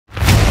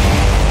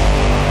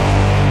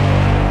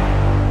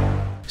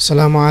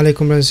Assalamu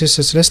alaikum brothers and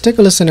sisters. Let's take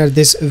a listen at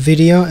this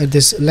video, at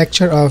this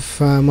lecture of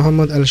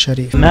Muhammad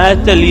Alshareef.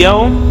 مات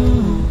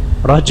اليوم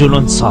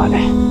رجل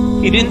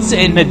صالح. He didn't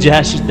say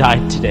Najashi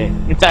died today.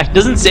 In fact,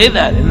 doesn't say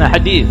that in the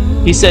hadith.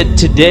 He said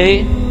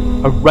today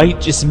a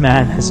righteous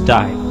man has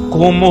died.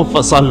 قوموا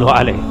فصلوا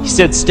عليه. He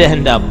said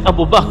stand up.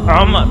 Abu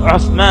Bakr, Umar,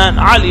 Uthman,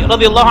 Ali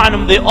radiallahu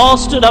anhum, they all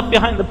stood up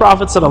behind the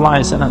Prophet sallallahu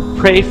alaihi wasallam.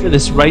 Pray for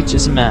this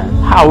righteous man.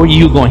 How are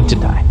you going to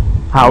die?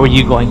 How are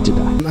you going to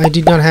die? I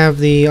did not have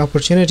the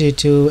opportunity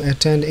to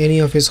attend any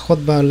of his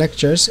khutbah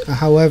lectures.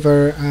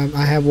 However,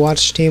 I have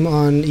watched him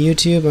on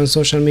YouTube and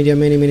social media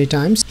many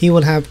times. He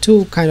will have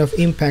two kind of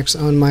impacts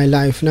on my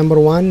life. Number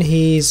one,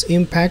 his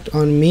impact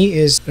on me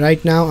is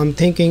right now I'm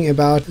thinking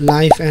about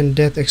life and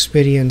death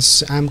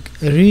experience. I'm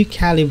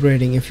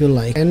recalibrating, if you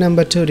like. And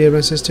number two, dear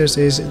brothers and sisters,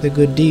 is the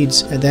good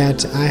deeds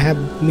that I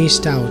have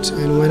missed out.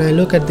 And when I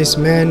look at this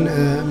man,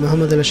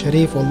 Muhammad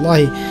Alshareef,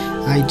 wallahi,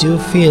 I do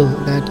feel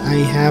that I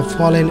have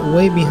fallen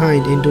way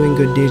behind in doing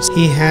good deeds.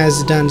 He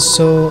has done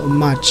so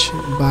much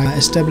by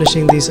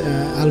establishing this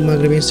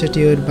Al-Maghrib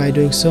Institute, by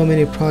doing so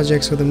many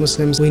projects for the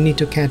Muslims. We need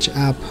to catch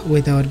up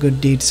with our good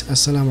deeds.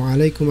 Assalamu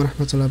alaikum wa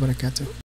rahmatullahi wa barakatuh.